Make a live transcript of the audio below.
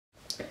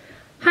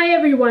Hi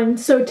everyone,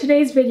 so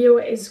today's video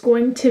is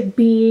going to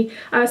be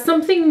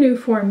something new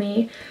for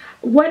me.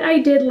 What I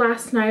did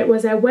last night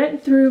was I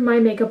went through my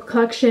makeup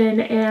collection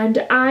and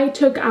I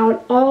took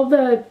out all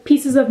the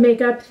pieces of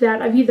makeup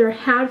that I've either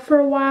had for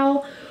a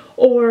while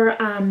or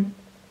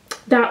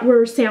that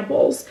were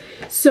samples.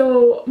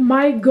 So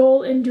my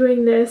goal in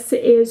doing this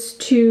is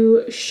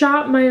to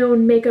shop my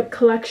own makeup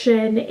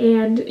collection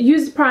and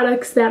use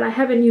products that I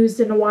haven't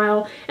used in a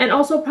while, and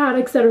also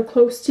products that are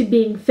close to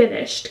being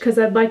finished because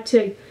I'd like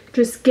to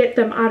just get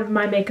them out of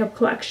my makeup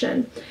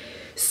collection.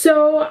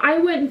 So I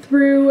went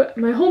through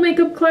my whole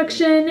makeup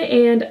collection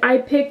and I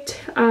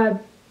picked a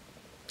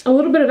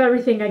little bit of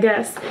everything, I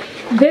guess.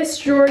 This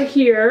drawer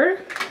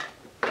here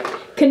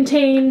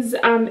contains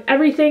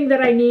everything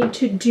that I need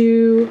to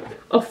do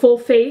a full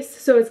face.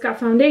 So it's got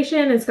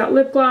foundation, it's got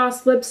lip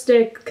gloss,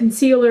 lipstick,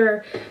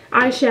 concealer,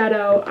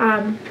 eyeshadow,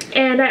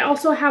 and I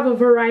also have a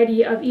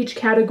variety of each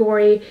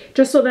category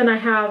just so then I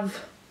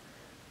have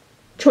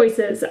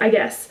choices, I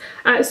guess.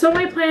 So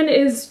my plan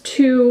is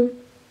to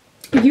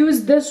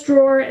use this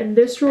drawer and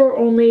this drawer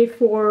only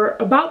for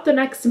about the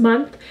next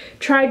month.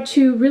 Try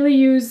to really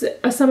use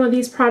some of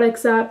these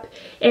products up,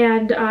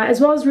 and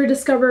as well as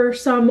rediscover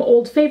some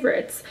old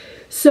favorites.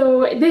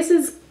 So this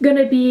is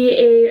gonna be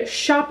a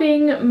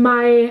shopping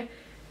my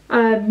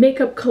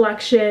makeup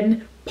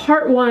collection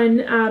part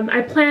one.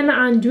 I plan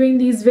on doing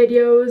these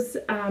videos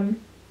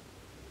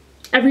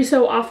every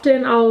so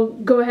often. I'll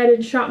go ahead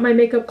and shop my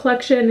makeup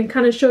collection and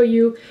kind of show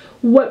you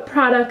what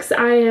products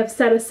I have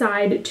set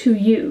aside to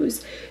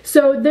use.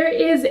 So there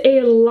is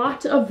a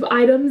lot of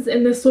items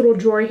in this little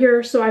drawer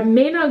here, so I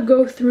may not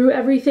go through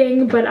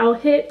everything, but I'll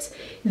hit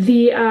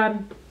the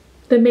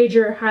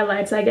major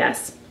highlights, I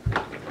guess.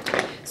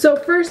 So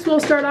first we'll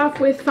start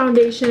off with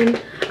foundation.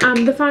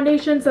 The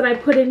foundations that I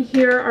put in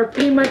here are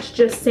pretty much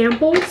just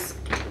samples.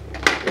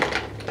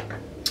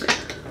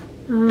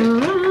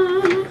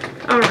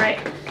 Alright.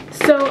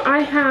 So I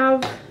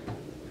have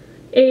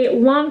a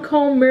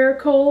Lancome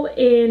Miracle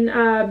in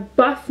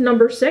Buff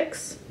number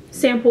 6,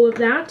 sample of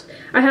that.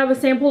 I have a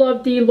sample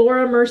of the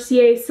Laura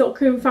Mercier Silk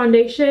Cream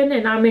Foundation,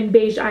 and I'm in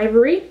Beige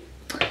Ivory.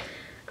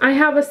 I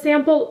have a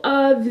sample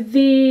of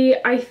the,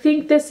 I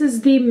think this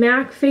is the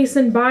MAC Face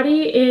and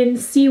Body in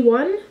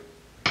C1.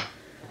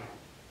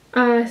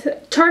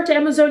 Tarte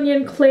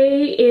Amazonian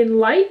Clay in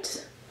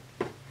Light.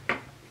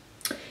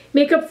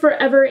 Makeup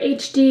Forever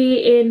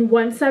HD in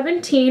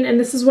 117, and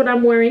this is what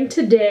I'm wearing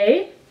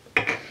today.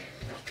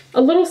 A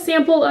little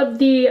sample of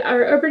the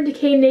Urban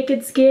Decay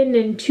Naked Skin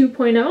in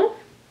 2.0.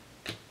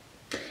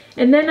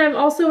 And then I've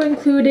also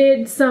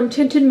included some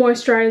tinted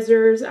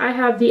moisturizers. I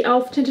have the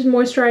e.l.f. tinted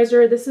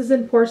moisturizer. This is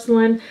in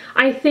porcelain.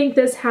 I think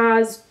this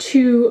has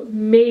 2,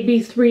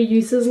 maybe 3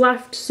 uses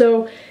left,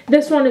 so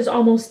this one is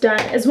almost done.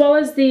 As well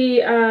as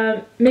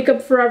the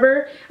Makeup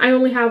Forever, I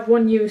only have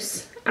 1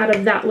 use out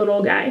of that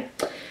little guy.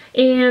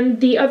 And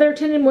the other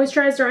tinted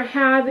moisturizer I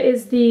have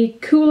is the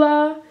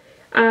Kula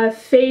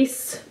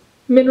Face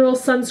Mineral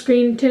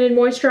Sunscreen Tinted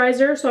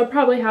Moisturizer, so I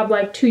probably have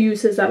like 2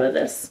 uses out of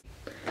this.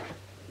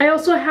 I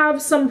also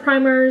have some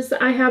primers.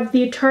 I have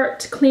the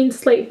Tarte Clean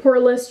Slate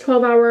Poreless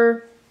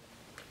 12-Hour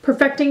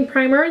Perfecting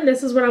Primer, and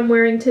this is what I'm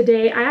wearing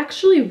today. I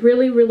actually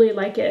really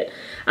like it.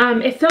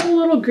 It felt a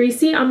little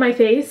greasy on my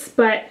face,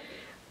 but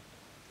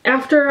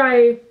after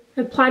I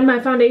applied my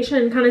foundation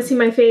and kind of see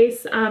my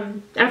face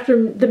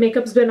after the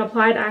makeup's been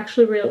applied, I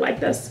actually really like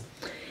this.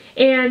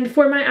 And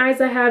for my eyes,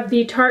 I have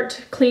the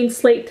Tarte Clean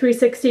Slate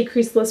 360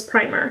 Creaseless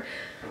Primer.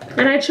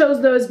 And I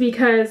chose those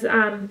because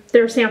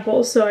they're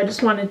samples, so I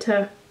just wanted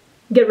to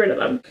get rid of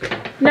them.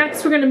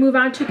 Next, we're going to move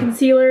on to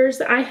concealers.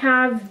 I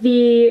have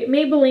the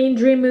Maybelline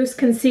Dream Mousse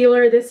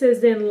Concealer. This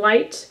is in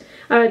Light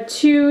 2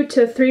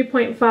 to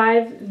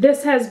 3.5.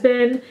 This has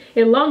been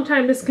a long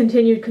time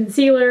discontinued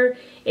concealer,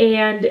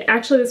 and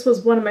actually this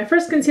was one of my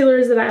first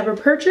concealers that I ever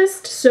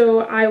purchased, so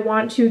I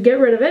want to get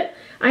rid of it.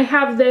 I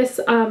have this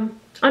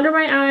under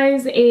my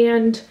eyes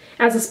and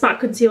as a spot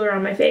concealer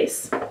on my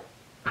face.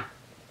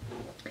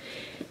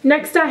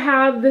 Next, I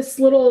have this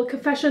little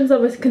Confessions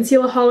of a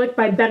Concealaholic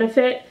by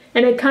Benefit,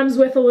 and it comes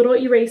with a little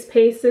erase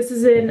paste. This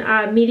is in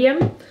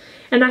medium,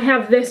 and I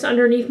have this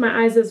underneath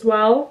my eyes as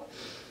well.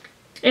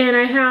 And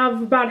I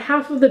have about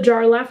half of the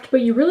jar left,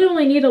 but you really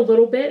only need a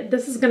little bit.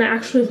 This is going to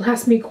actually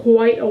last me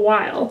quite a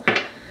while.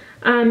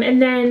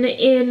 And then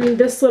in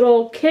this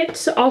little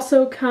kit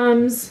also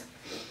comes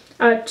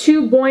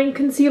 2 Boing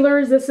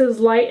concealers. This is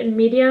light and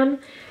medium,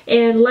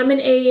 and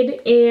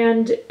Lemonade,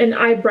 and an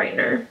eye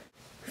brightener.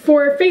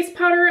 For face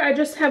powder, I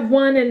just have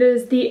one, and it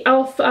is the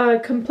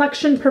e.l.f.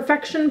 Complexion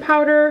Perfection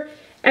Powder.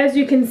 As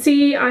you can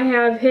see, I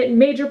have hit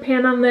major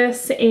pan on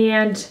this,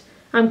 and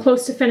I'm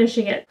close to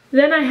finishing it.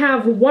 Then I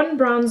have one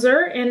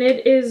bronzer, and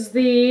it is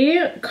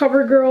the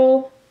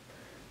CoverGirl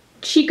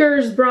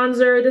Cheekers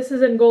Bronzer. This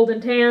is in Golden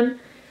Tan.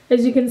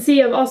 As you can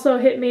see, I've also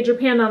hit major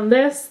pan on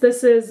this.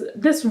 This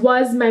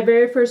was my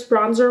very first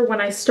bronzer when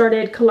I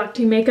started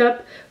collecting makeup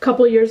a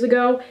couple years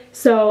ago.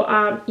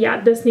 So yeah,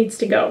 this needs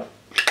to go.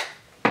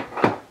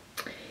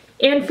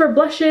 And for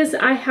blushes,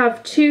 I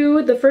have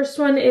 2. The first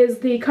one is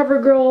the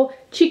CoverGirl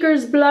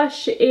Cheekers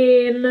blush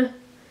in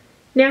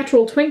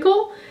Natural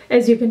Twinkle.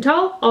 As you can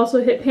tell,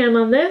 also hit pan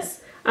on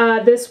this.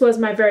 This was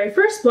my very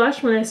first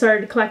blush when I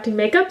started collecting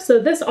makeup, so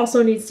this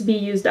also needs to be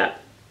used up.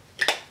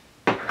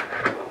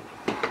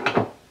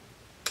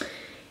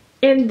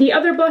 And the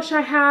other blush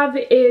I have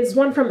is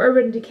one from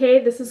Urban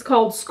Decay. This is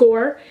called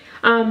Score.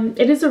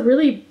 It is a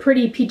really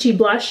pretty peachy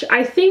blush.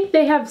 I think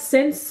they have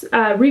since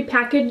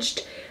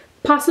repackaged,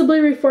 possibly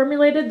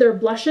reformulated their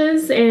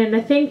blushes, and I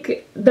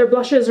think their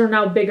blushes are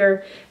now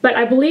bigger, but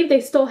I believe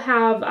they still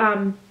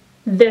have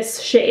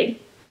this shade.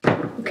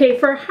 Okay,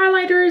 for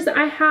highlighters,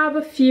 I have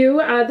a few.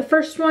 The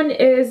first one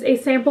is a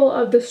sample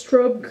of the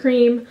Strobe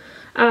Cream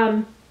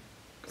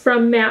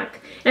from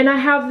MAC, and I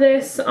have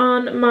this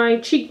on my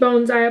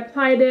cheekbones. I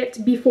applied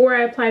it before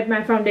I applied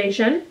my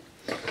foundation.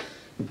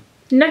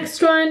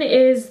 Next one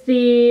is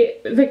the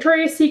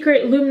Victoria's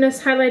Secret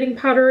Luminous Highlighting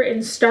Powder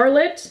in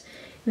Starlit.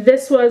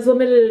 This was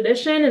limited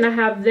edition, and I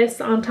have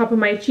this on top of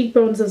my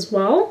cheekbones as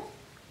well.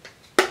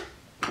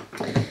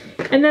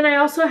 And then I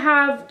also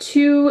have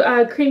two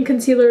cream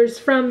concealers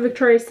from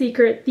Victoria's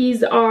Secret.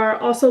 These are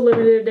also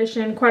limited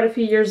edition, quite a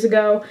few years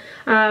ago.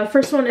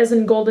 First one is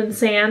in Golden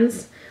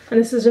Sands, and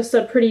this is just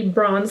a pretty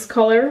bronze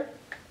color.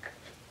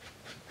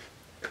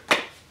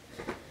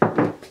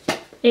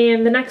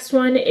 And the next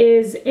one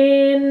is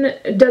in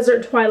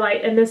Desert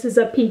Twilight, and this is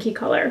a pinky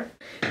color.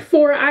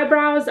 For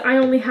eyebrows, I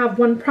only have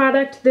one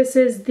product. This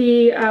is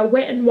the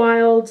Wet n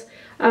Wild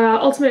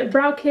Ultimate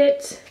Brow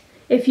Kit.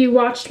 If you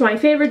watched my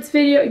favorites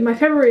video, my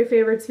February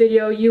favorites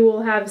video, you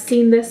will have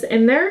seen this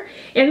in there.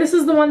 And this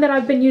is the one that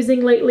I've been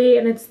using lately,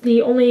 and it's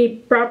the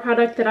only brow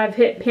product that I've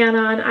hit pan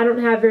on. I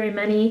don't have very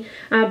many,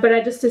 but I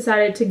just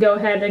decided to go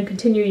ahead and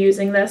continue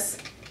using this.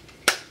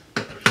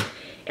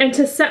 And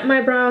to set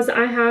my brows,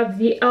 I have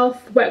the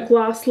e.l.f. Wet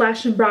Gloss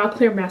Lash and Brow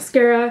Clear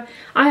Mascara.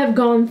 I have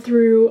gone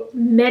through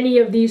many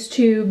of these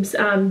tubes.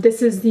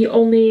 This is the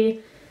only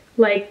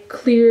like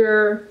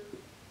clear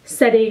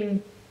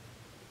setting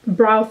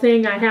brow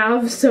thing I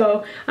have,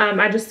 so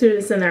I just threw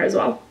this in there as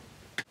well.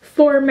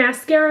 For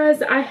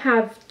mascaras, I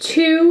have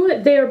two.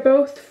 They are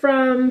both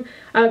from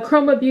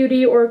Chroma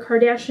Beauty or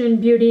Kardashian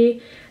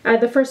Beauty.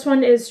 The first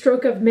one is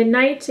Stroke of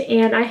Midnight,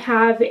 and I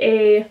have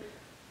a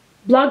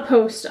blog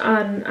post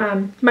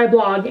on my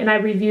blog, and I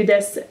review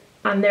this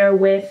on there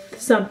with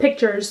some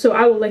pictures, so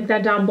I will link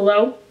that down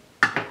below.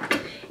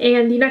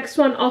 And the next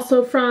one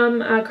also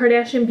from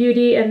Kardashian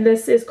Beauty, and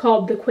this is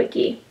called the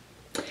Quickie.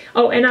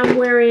 Oh, and I'm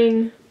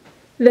wearing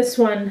this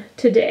one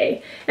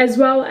today, as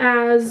well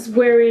as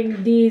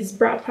wearing these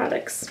brow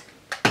products.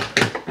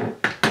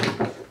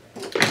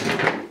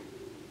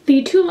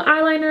 The two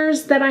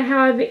eyeliners that I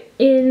have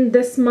in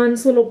this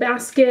month's little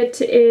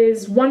basket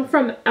is one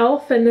from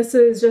e.l.f. and this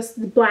is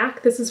just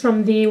black. This is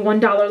from the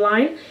 $1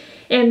 line,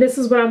 and this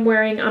is what I'm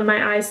wearing on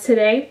my eyes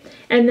today.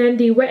 And then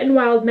the Wet n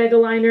Wild Mega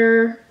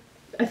Liner,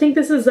 I think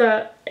this is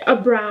a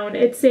brown.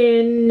 It's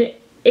in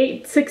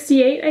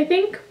 868, I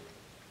think.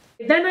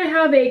 Then I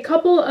have a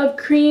couple of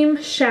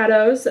cream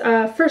shadows.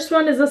 First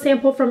one is a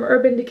sample from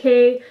Urban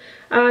Decay.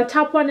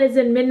 Top one is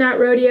in Midnight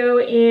Rodeo,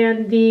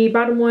 and the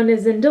bottom one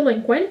is in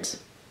Delinquent.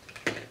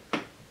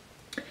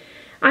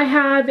 I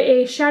have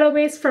a shadow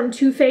base from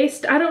Too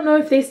Faced. I don't know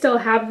if they still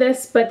have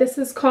this, but this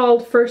is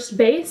called First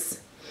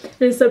Base.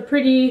 It's a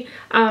pretty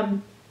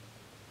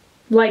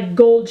like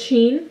gold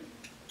sheen.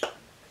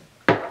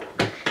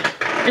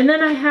 And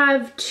then I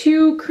have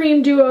two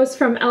cream duos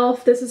from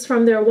e.l.f. This is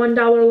from their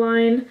 $1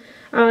 line.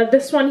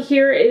 This one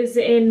here is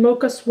in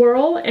Mocha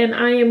Swirl, and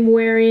I am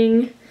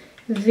wearing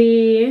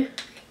the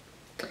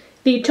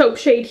taupe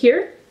shade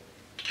here.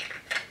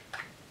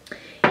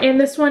 And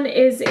this one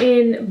is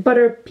in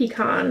Butter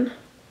Pecan.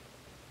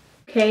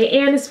 Okay,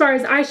 and as far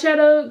as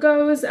eyeshadow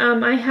goes,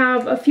 I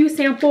have a few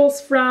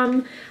samples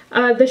from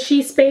the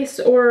She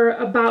Space or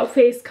About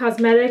Face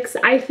Cosmetics.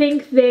 I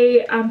think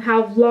they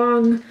have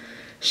long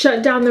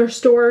shut down their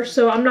store,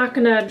 so I'm not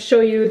going to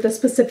show you the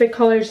specific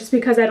colors just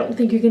because I don't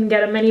think you can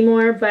get them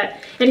anymore. But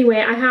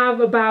anyway, I have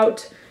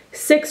about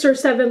 6 or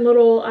 7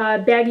 little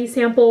baggy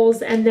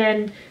samples, and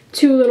then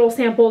 2 little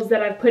samples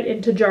that I've put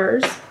into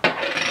jars.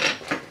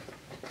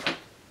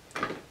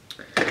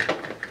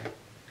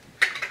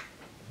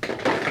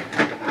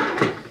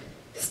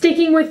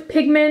 Sticking with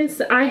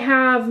pigments, I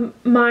have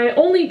my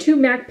only 2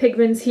 MAC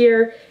pigments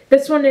here.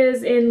 This one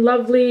is in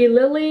Lovely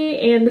Lily,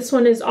 and this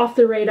one is Off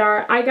the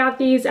Radar. I got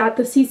these at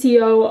the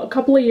CCO a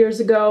couple of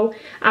years ago,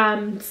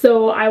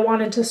 so I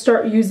wanted to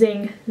start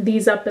using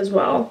these up as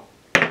well.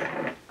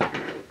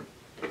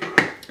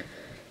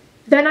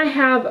 Then I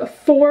have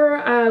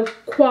 4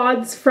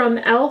 quads from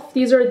e.l.f.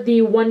 These are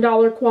the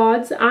 $1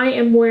 quads. I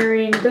am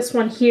wearing this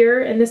one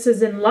here, and this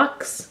is in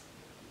Luxe.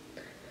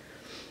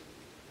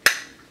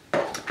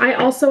 I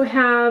also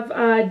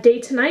have Day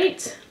to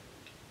Night.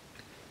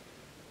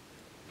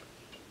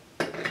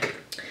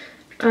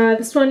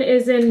 This one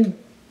is in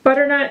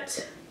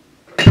Butternut.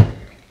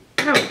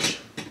 Ouch.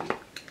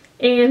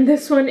 And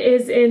this one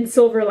is in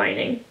Silver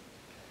Lining.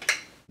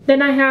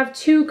 Then I have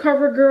 2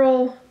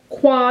 CoverGirl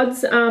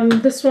quads.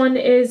 This one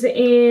is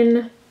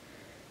in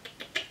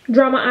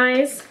Drama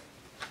Eyes.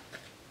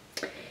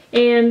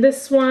 And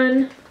this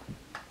one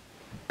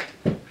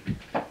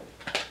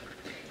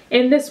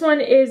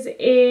is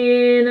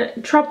in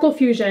Tropical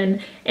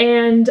Fusion,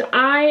 and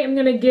I am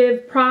going to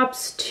give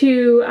props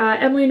to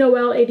Emily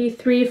Noel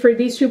 83 for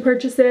these two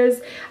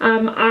purchases.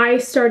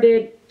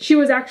 She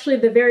was actually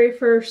the very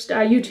first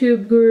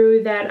YouTube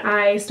guru that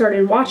I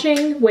started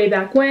watching way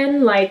back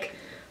when, like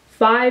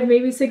 5,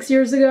 maybe 6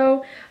 years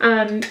ago,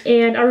 and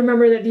I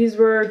remember that these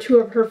were two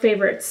of her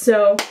favorites,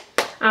 so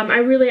I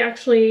really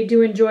actually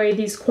do enjoy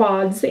these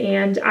quads,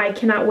 and I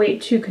cannot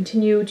wait to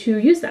continue to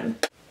use them.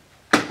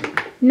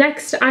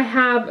 Next, I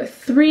have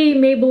 3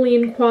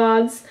 Maybelline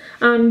quads.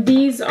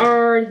 These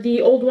are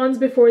the old ones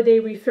before they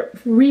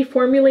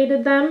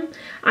reformulated them.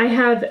 I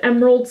have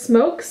Emerald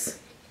Smokes,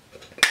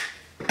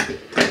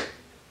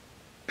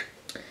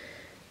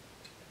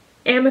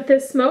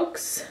 Amethyst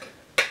Smokes,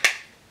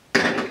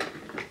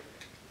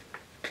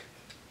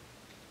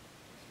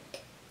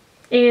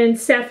 and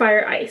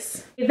Sapphire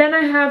Ice. Then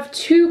I have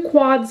 2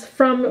 quads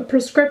from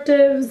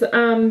Prescriptives.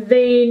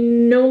 They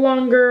no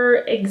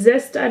longer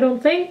exist, I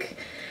don't think.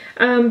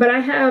 But I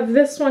have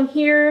this one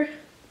here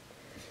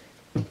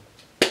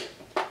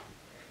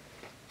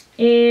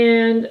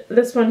and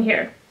this one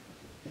here.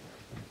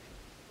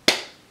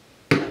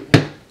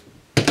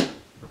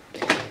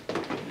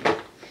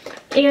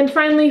 And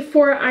finally,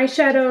 for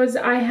eyeshadows,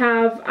 I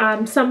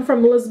have some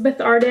from Elizabeth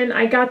Arden.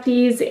 I got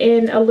these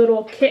in a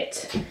little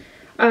kit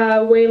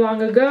way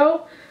long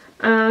ago.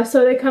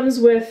 So it comes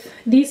with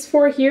these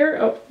 4 here.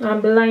 Oh,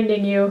 I'm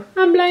blinding you.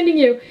 I'm blinding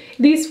you.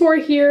 These 4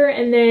 here,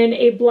 and then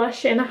a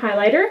blush and a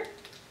highlighter.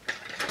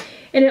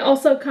 And it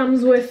also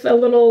comes with a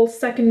little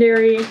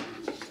secondary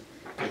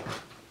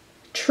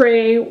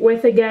tray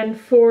with, again,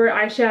 4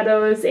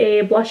 eyeshadows,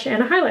 a blush,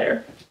 and a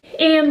highlighter.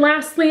 And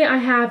lastly, I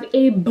have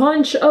a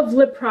bunch of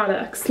lip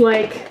products.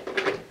 Like,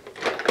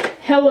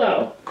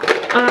 hello.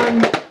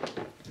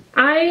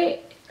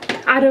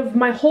 Out of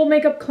my whole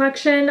makeup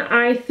collection,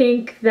 I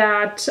think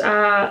that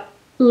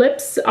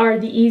lips are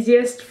the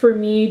easiest for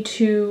me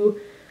to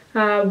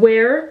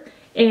wear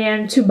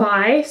and to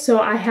buy. So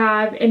I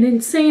have an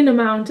insane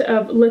amount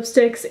of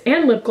lipsticks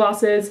and lip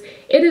glosses.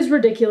 It is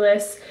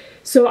ridiculous.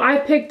 So I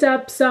picked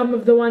up some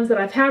of the ones that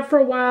I've had for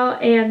a while,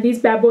 and these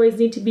bad boys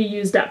need to be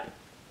used up.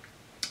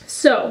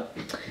 So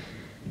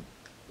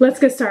let's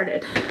get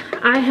started.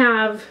 I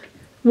have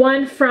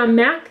one from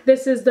MAC.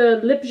 This is the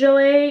Lip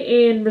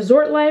Gelée in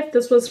Resort Life.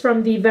 This was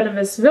from the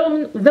Venomous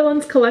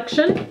Villains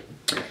collection.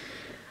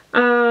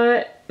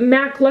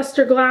 MAC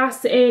Luster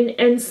Glass in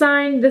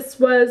Ensign. This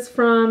was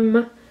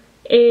from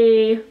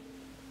a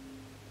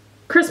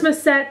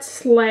Christmas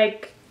set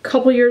like a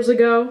couple years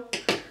ago.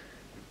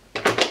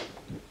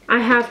 I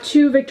have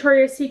 2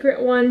 Victoria's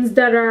Secret ones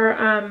that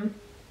are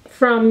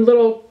from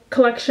little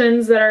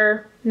collections that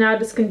are now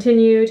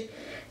discontinued.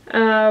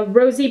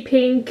 Rosy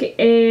Pink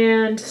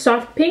and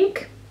Soft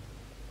Pink.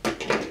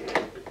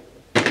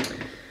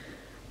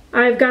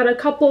 I've got a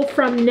couple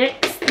from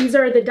NYX. These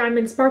are the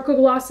Diamond Sparkle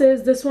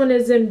glosses. This one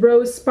is in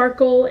Rose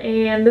Sparkle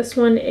and this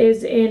one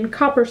is in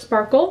Copper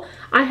Sparkle.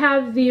 I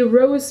have the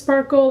Rose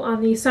Sparkle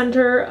on the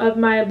center of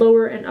my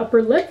lower and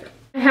upper lip.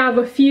 I have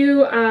a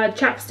few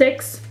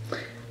chapsticks.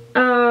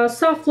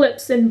 Soft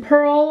Lips in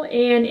Pearl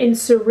and in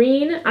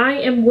Serene. I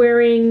am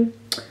wearing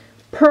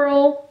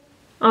Pearl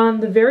on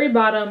the very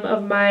bottom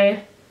of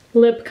my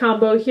lip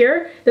combo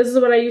here. This is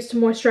what I use to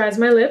moisturize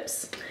my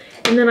lips.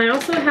 And then I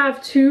also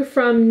have 2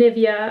 from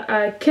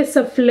Nivea, Kiss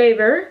of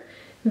Flavor.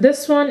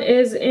 This one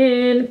is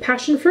in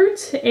Passion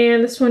Fruit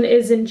and this one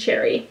is in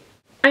Cherry.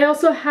 I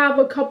also have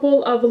a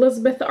couple of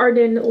Elizabeth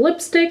Arden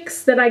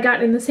lipsticks that I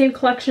got in the same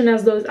collection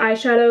as those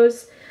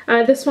eyeshadows.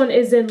 This one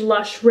is in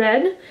Lush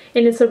Red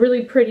and it's a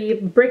really pretty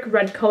brick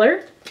red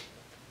color.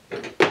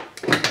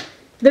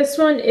 This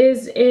one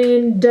is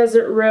in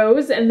Desert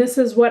Rose, and this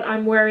is what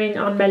I'm wearing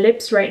on my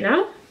lips right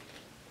now.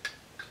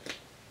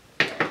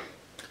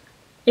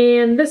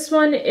 And this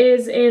one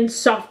is in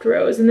Soft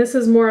Rose, and this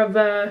is more of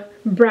a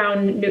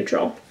brown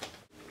neutral.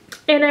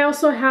 And I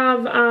also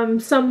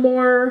have some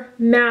more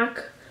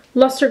MAC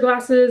luster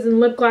glasses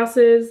and lip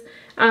glosses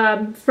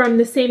from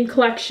the same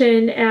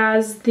collection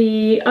as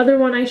the other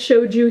one I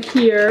showed you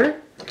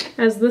here,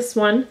 as this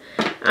one.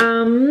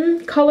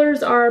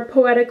 Colors are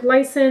Poetic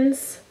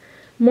License,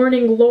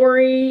 Morning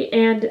Glory,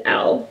 and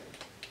Elle.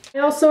 I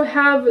also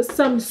have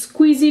some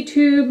squeezy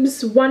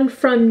tubes, one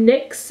from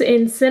NYX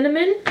in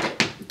Cinnamon.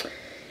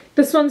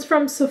 This one's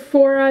from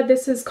Sephora.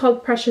 This is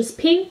called Precious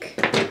Pink.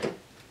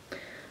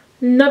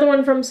 Another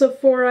one from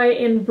Sephora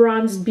in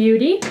Bronzed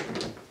Beauty.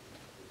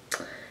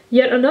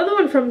 Yet another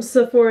one from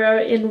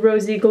Sephora in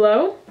Rosy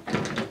Glow.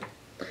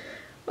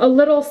 A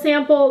little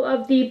sample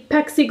of the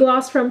Pexi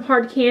Gloss from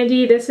Hard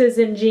Candy. This is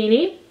in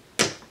Genie.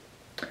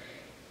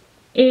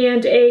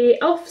 And a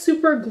e.l.f.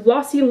 Super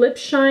Glossy Lip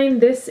Shine.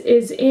 This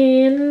is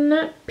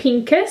in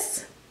Pink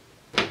Kiss.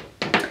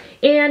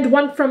 And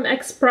one from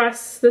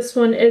Express. This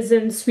one is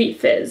in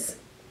Sweet Fizz.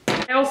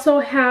 I also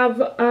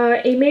have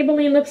a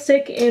Maybelline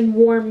lipstick in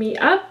Warm Me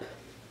Up.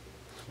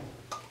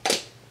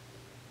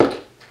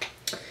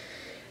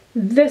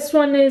 This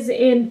one is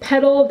in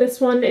Petal. This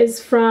one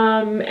is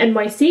from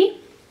NYC.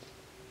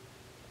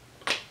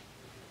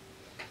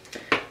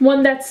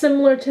 One that's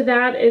similar to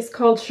that is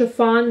called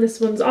Chiffon. This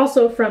one's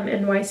also from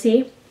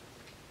NYC.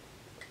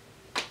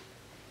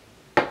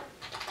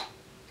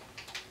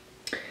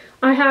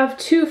 I have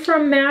two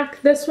from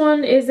MAC. This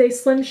one is a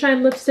Slim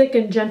Shine lipstick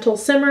in Gentle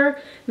Simmer.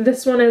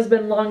 This one has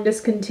been long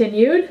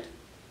discontinued.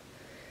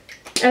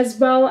 As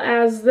well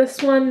as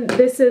this one,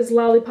 this is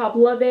Lollipop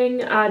Loving.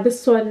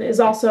 This one is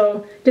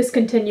also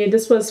discontinued.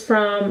 This was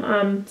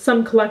from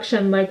some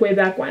collection like way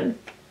back when.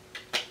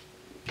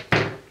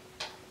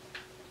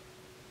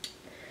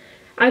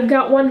 I've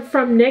got one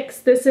from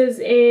NYX. This is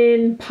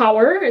in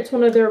Power. It's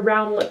one of their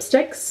round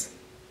lipsticks.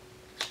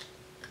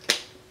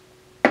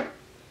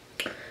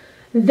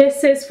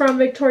 This is from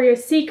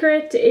Victoria's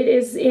Secret. It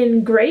is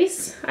in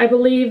Grace. I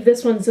believe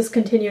this one's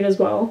discontinued as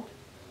well.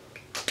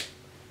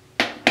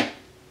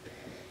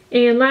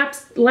 And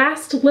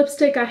last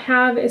lipstick I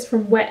have is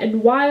from Wet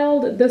n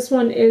Wild. This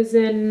one is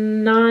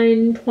in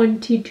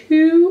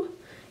 922,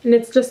 and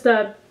it's just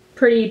a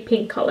pretty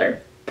pink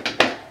color.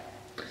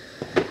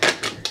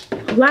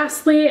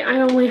 Lastly,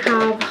 I only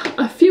have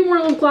a few more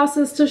lip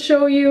glosses to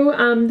show you.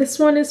 This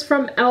one is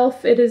from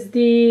e.l.f. It is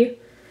the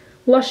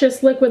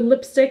Luscious Liquid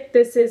Lipstick.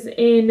 This is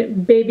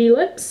in Baby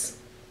Lips.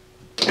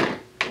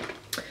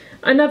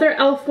 Another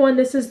e.l.f. one,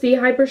 this is the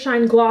Hyper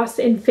Shine Gloss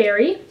in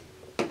Fairy.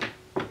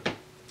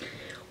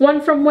 One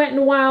from Wet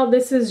n Wild,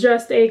 this is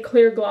just a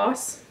clear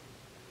gloss.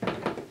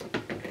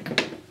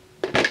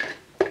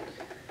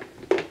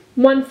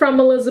 One from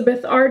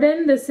Elizabeth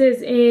Arden, this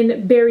is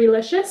in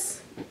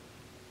Berrylicious.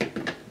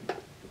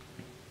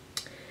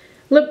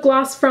 Lip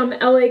gloss from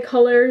LA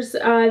Colors,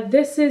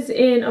 this is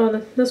in,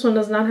 oh, this one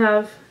does not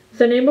have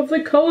the name of the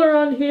color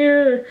on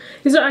here.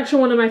 These are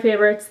actually one of my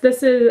favorites.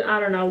 This is,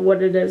 I don't know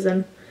what it is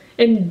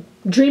in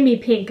Dreamy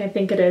Pink, I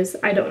think it is.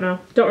 I don't know,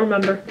 don't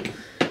remember.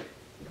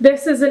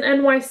 This is an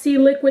NYC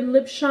Liquid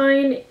Lip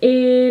Shine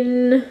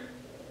in,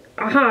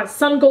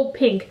 Sun Gold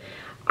Pink.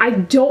 I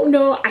don't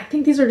know, I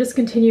think these are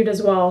discontinued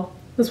as well.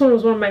 This one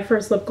was one of my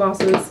first lip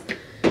glosses.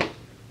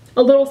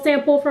 A little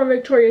sample from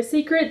Victoria's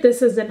Secret.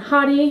 This is in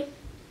Hottie.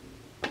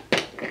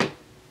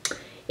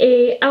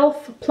 A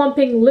e.l.f.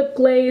 Plumping Lip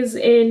Glaze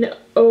in,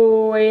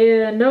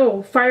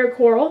 Fire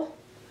Coral.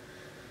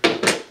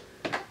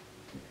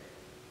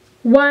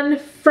 One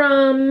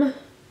from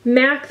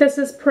MAC, this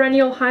is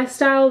Perennial High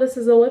Style. This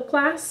is a lip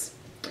gloss.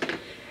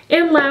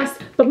 And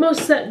last, but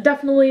most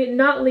definitely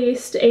not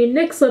least, a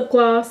NYX lip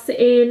gloss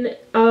in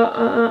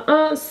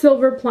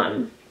Silver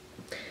Plum.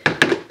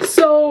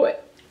 So,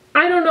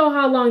 I don't know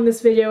how long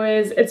this video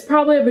is. It's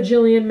probably a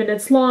bajillion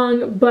minutes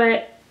long,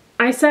 but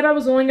I said I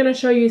was only going to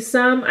show you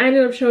some. I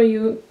ended up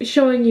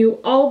showing you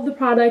all of the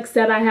products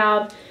that I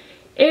have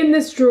in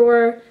this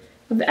drawer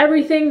of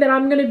everything that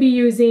I'm going to be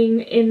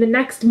using in the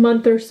next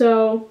month or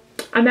so.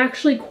 I'm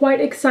actually quite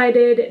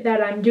excited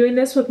that I'm doing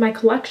this with my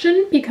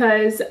collection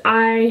because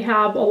I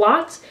have a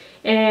lot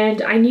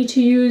and I need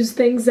to use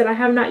things that I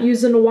have not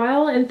used in a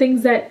while and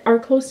things that are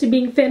close to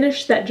being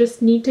finished that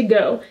just need to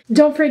go.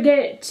 Don't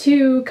forget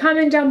to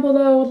comment down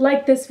below,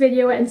 like this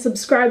video, and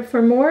subscribe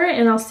for more,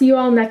 and I'll see you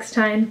all next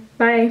time.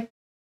 Bye!